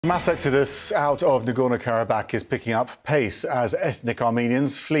Mass exodus out of Nagorno-Karabakh is picking up pace as ethnic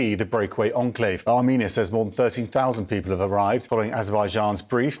Armenians flee the breakaway enclave. Armenia says more than 13,000 people have arrived following Azerbaijan's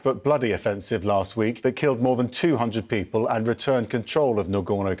brief but bloody offensive last week that killed more than 200 people and returned control of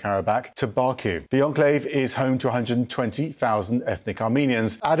Nagorno-Karabakh to Baku. The enclave is home to 120,000 ethnic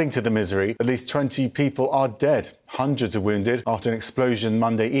Armenians. Adding to the misery, at least 20 people are dead. Hundreds are wounded after an explosion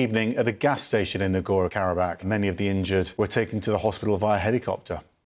Monday evening at a gas station in Nagorno-Karabakh. Many of the injured were taken to the hospital via helicopter.